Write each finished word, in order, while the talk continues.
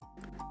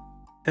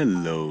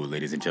Hello,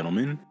 ladies and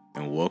gentlemen,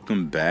 and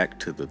welcome back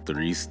to the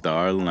 3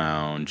 Star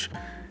Lounge.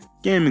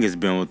 Gaming has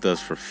been with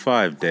us for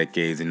 5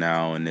 decades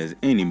now, and as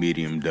any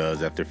medium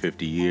does after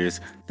 50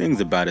 years,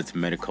 things about its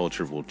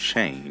metaculture will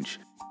change.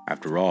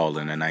 After all,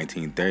 in the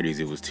 1930s,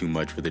 it was too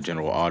much for the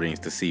general audience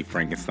to see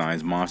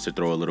Frankenstein's monster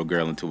throw a little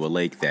girl into a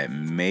lake that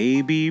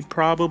maybe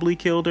probably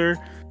killed her.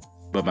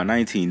 But by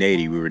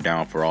 1980, we were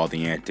down for all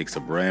the antics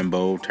of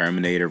Rambo,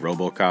 Terminator,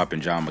 Robocop,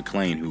 and John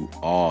McClane, who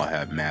all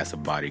have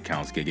massive body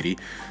counts, giggity.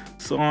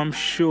 So I'm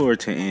sure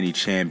to any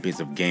champions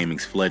of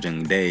gaming's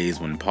fledgling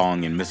days when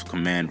Pong and Missile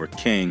Command were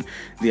king,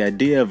 the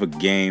idea of a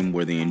game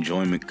where the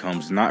enjoyment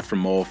comes not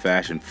from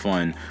old-fashioned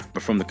fun,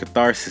 but from the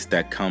catharsis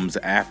that comes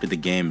after the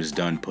game is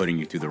done putting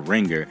you through the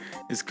ringer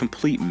is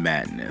complete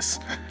madness.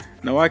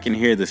 Now I can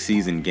hear the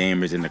seasoned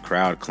gamers in the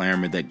crowd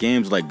clamor that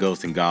games like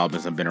Ghosts and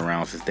Goblins have been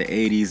around since the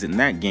 80s, and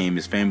that game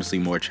is famously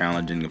more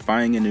challenging than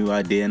finding a new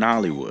idea in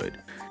Hollywood.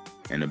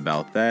 And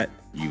about that,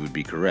 you would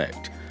be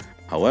correct.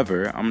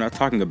 However, I'm not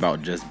talking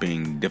about just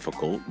being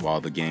difficult. While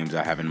the games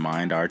I have in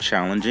mind are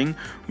challenging,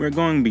 we're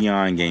going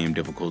beyond game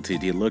difficulty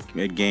to look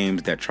at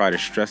games that try to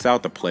stress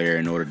out the player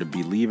in order to,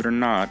 believe it or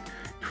not,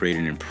 create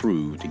an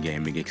improved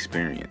gaming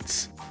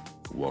experience.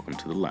 Welcome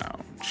to the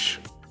lounge.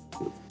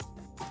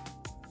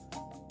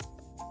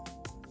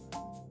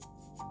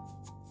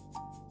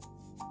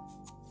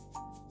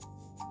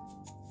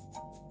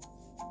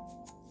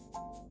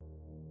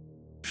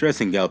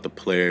 Stressing out the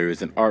player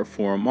is an art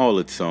form all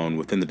its own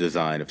within the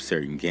design of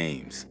certain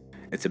games.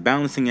 It's a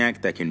balancing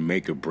act that can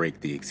make or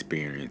break the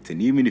experience,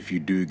 and even if you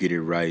do get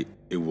it right,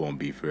 it won't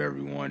be for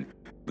everyone,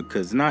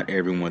 because not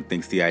everyone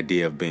thinks the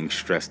idea of being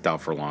stressed out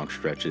for long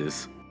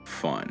stretches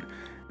fun.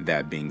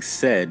 That being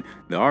said,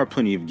 there are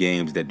plenty of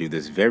games that do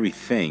this very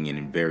thing and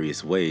in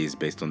various ways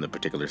based on the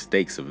particular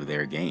stakes of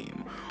their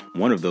game.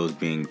 One of those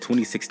being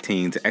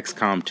 2016's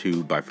XCOM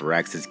 2 by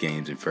Firaxis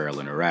Games and Feral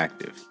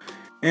Interactive.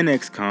 In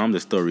XCOM, the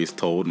story is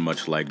told,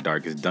 much like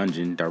Darkest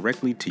Dungeon,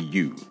 directly to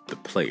you, the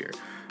player.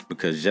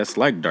 Because just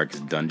like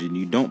Darkest Dungeon,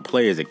 you don't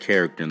play as a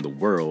character in the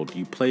world,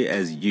 you play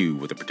as you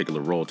with a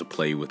particular role to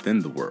play within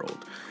the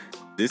world.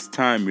 This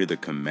time you're the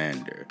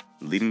commander,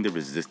 leading the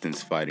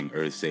resistance fighting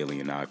Earth's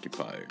alien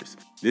occupiers.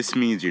 This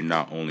means you're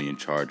not only in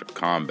charge of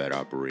combat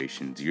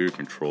operations, you're in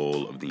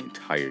control of the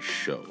entire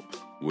show.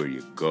 Where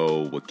you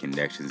go, what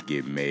connections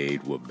get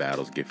made, what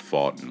battles get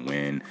fought and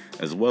when,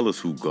 as well as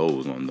who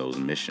goes on those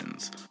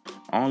missions.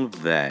 All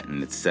of that,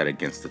 and it's set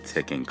against the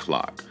ticking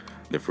clock.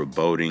 The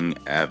foreboding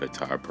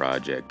Avatar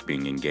project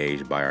being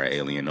engaged by our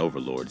alien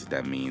overlords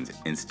that means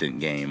instant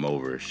game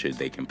over should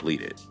they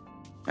complete it.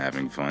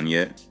 Having fun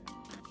yet?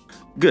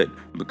 Good,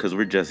 because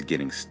we're just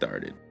getting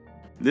started.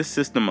 This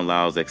system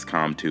allows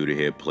XCOM 2 to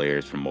hit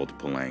players from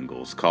multiple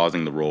angles,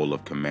 causing the role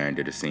of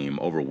commander to seem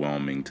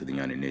overwhelming to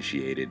the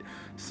uninitiated.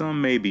 Some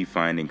may be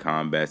finding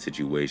combat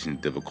situations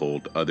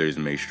difficult, others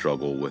may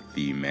struggle with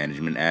the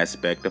management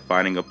aspect of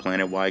fighting a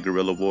planet-wide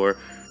guerrilla war.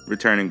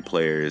 Returning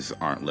players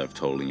aren't left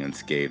totally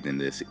unscathed in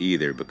this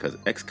either, because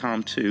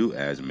XCOM 2,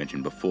 as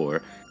mentioned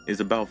before, is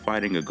about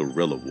fighting a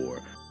guerrilla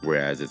war,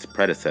 whereas its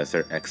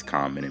predecessor,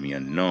 XCOM Enemy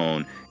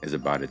Unknown, is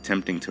about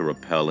attempting to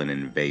repel an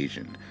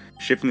invasion,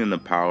 shifting the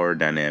power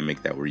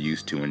dynamic that we're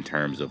used to in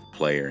terms of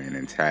player and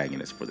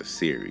antagonist for the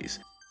series.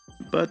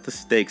 But the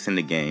stakes in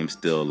the game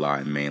still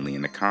lie mainly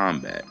in the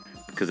combat,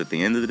 because at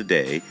the end of the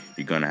day,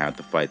 you're going to have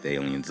to fight the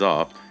aliens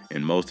off,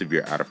 and most of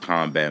your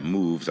out-of-combat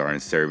moves are in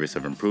service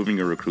of improving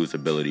your recruits'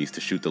 abilities to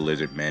shoot the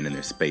lizard men in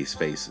their space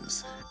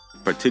faces.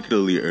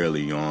 Particularly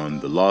early on,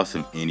 the loss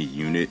of any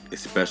unit,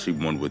 especially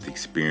one with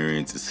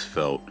experience, is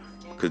felt,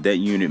 because that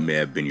unit may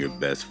have been your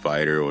best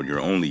fighter or your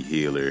only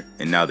healer,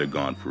 and now they're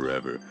gone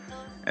forever.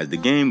 As the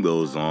game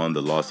goes on,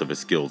 the loss of a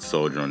skilled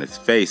soldier on its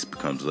face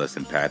becomes less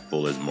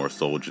impactful as more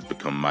soldiers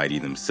become mighty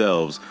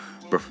themselves,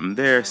 but from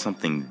there,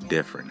 something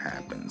different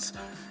happens.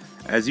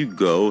 As you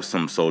go,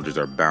 some soldiers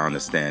are bound to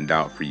stand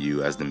out for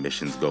you as the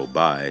missions go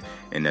by,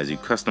 and as you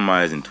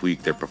customize and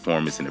tweak their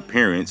performance and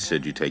appearance,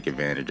 should you take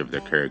advantage of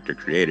their character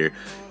creator,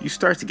 you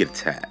start to get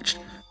attached.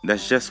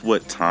 That's just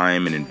what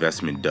time and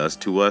investment does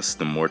to us.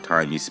 The more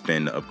time you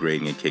spend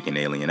upgrading and kicking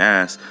alien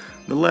ass,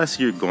 the less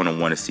you're going to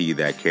want to see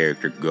that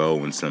character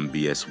go in some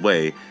BS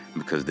way,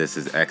 because this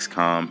is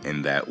XCOM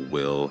and that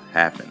will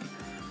happen.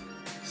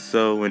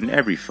 So, in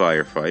every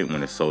firefight,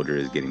 when a soldier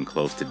is getting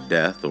close to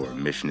death or a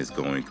mission is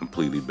going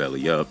completely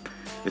belly up,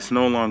 it's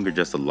no longer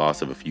just a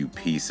loss of a few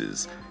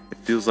pieces, it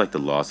feels like the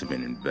loss of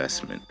an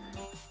investment.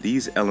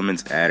 These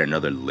elements add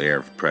another layer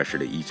of pressure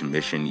to each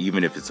mission,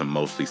 even if it's a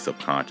mostly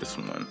subconscious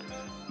one.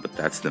 But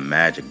that's the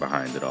magic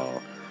behind it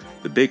all.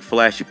 The big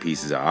flashy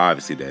pieces are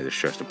obviously there to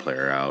stress the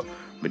player out,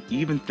 but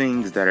even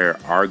things that are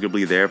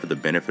arguably there for the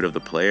benefit of the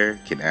player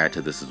can add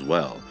to this as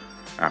well.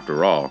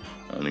 After all,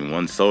 only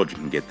one soldier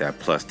can get that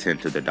plus 10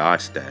 to the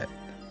dodge stat.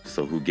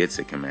 So who gets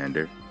it,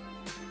 Commander?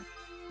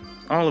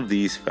 All of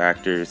these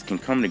factors can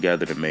come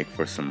together to make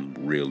for some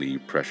really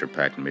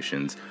pressure-packed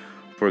missions.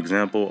 For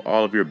example,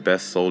 all of your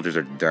best soldiers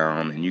are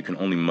down and you can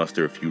only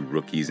muster a few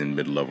rookies and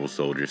mid-level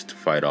soldiers to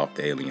fight off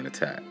the alien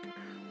attack.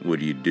 What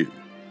do you do?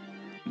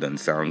 Doesn't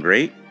sound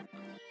great?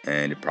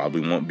 and it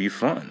probably won't be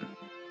fun.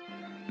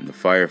 The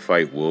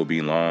firefight will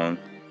be long.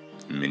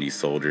 Many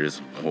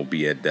soldiers will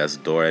be at death's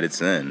door at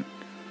its end.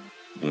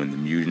 When the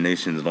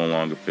mutilations no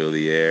longer fill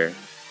the air,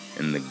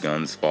 and the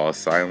guns fall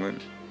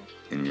silent,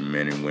 and your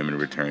men and women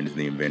return to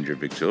the Avenger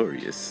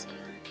victorious,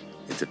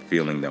 it's a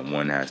feeling that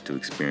one has to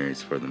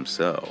experience for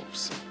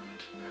themselves.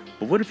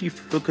 But what if you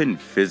couldn't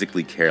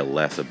physically care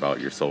less about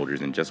your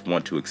soldiers and just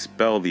want to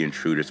expel the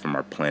intruders from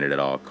our planet at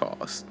all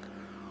costs?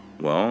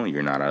 Well,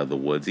 you're not out of the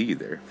woods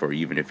either, for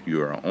even if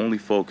you are only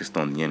focused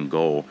on the end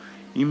goal,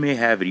 you may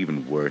have it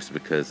even worse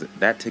because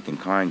that ticking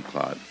time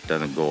clock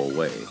doesn't go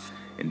away,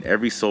 and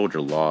every soldier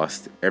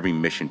lost, every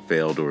mission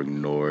failed or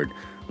ignored,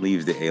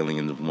 leaves the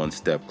aliens one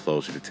step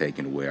closer to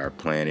taking away our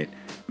planet,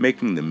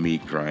 making the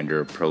meat grinder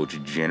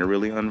approach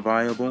generally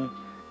unviable.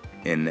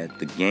 And at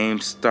the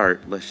game's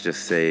start, let's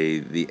just say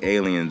the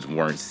aliens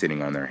weren't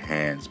sitting on their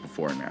hands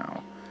before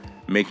now,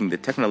 making the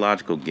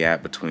technological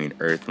gap between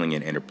Earthling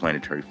and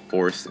interplanetary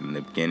force in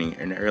the beginning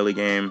and the early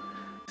game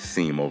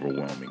seem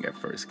overwhelming at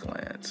first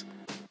glance.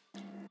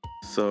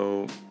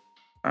 So,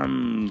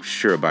 I'm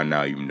sure by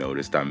now you've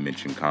noticed I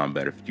mentioned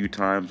combat a few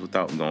times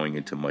without going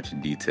into much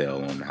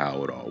detail on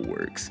how it all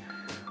works.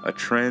 A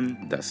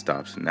trend that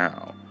stops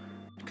now,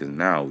 because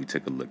now we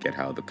take a look at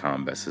how the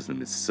combat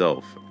system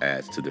itself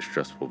adds to the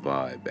stressful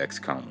vibe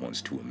XCOM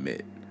wants to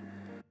emit.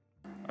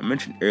 I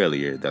mentioned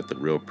earlier that the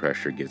real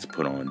pressure gets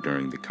put on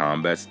during the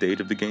combat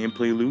stage of the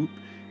gameplay loop,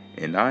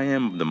 and I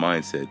am of the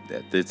mindset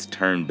that this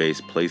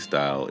turn-based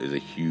playstyle is a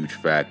huge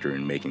factor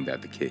in making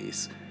that the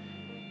case.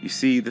 You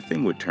see, the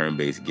thing with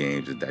turn-based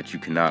games is that you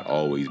cannot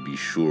always be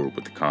sure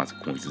what the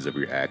consequences of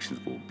your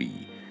actions will be,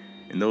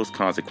 and those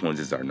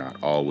consequences are not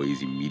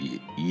always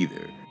immediate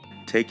either.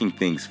 Taking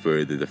things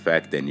further, the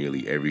fact that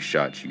nearly every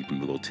shot you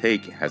will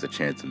take has a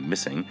chance of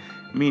missing,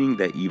 meaning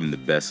that even the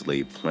best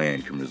laid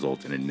plan can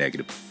result in a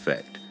negative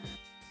effect.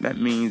 That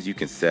means you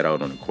can set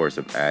out on a course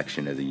of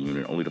action as a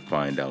unit only to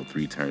find out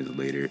 3 turns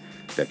later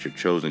that your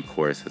chosen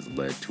course has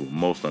led to a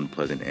most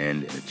unpleasant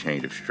end and a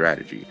change of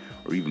strategy,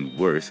 or even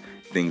worse,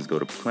 things go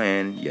to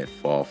plan yet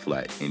fall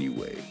flat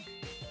anyway.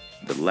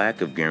 The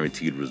lack of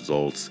guaranteed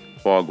results,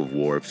 fog of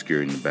war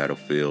obscuring the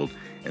battlefield,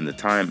 and the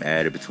time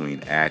added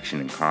between action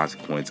and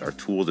consequence are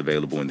tools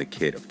available in the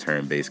kit of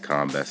turn-based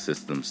combat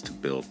systems to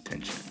build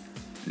tension.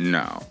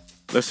 Now,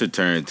 let's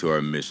return to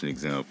our mission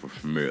example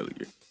from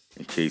earlier.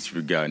 In case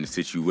you've forgotten the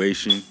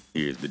situation,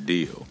 here's the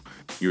deal.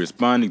 You're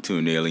responding to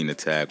an alien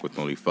attack with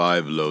only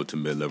 5 low to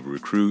mid-level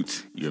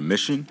recruits. Your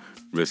mission?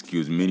 Rescue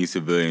as many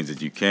civilians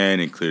as you can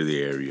and clear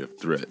the area of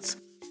threats.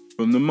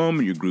 From the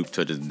moment your group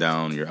touches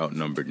down, you're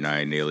outnumbered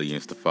 9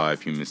 aliens to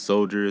 5 human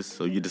soldiers,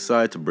 so you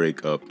decide to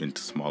break up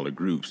into smaller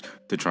groups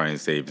to try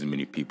and save as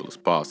many people as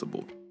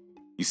possible.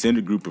 You send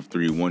a group of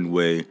 3 one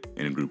way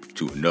and a group of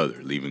 2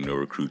 another, leaving no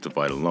recruit to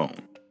fight alone.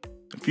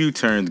 A few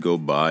turns go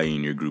by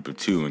and your group of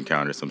 2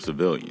 encounter some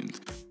civilians.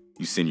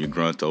 You send your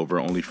grunt over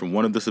only for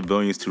one of the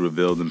civilians to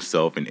reveal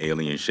themselves an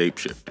alien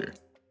shapeshifter.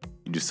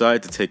 You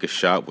decide to take a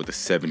shot with a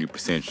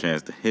 70%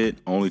 chance to hit,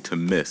 only to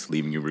miss,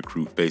 leaving your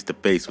recruit face to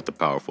face with a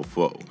powerful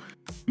foe.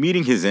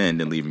 Meeting his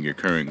end and leaving your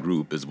current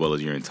group, as well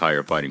as your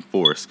entire fighting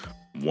force,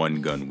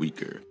 1 gun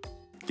weaker.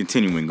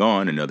 Continuing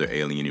on, another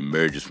alien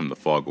emerges from the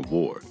fog of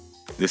war,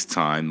 this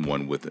time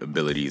one with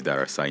abilities that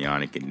are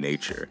psionic in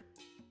nature.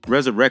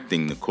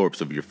 Resurrecting the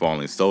corpse of your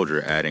fallen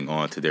soldier, adding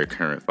on to their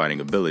current fighting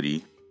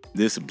ability,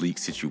 this bleak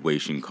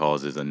situation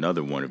causes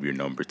another one of your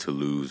number to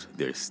lose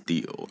their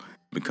steel,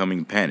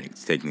 becoming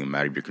panicked, taking them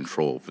out of your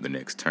control for the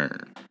next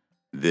turn.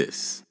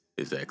 This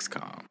is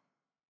XCOM.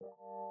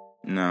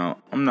 Now,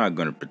 I'm not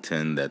going to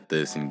pretend that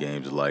this and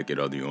games like it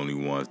are the only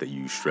ones that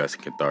use stress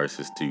and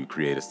catharsis to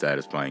create a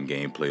satisfying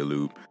gameplay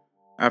loop.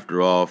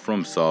 After all,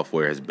 From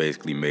Software has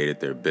basically made it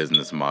their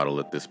business model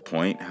at this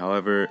point.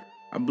 However,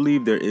 I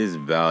believe there is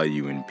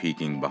value in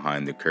peeking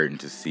behind the curtain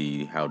to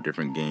see how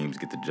different games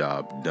get the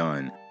job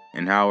done,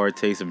 and how our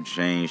tastes have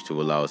changed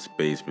to allow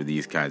space for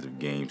these kinds of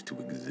games to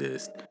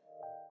exist.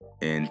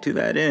 And to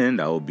that end,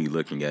 I will be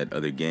looking at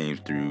other games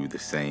through the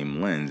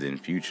same lens in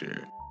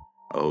future.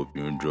 I hope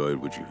you enjoyed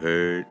what you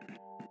heard,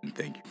 and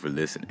thank you for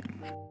listening.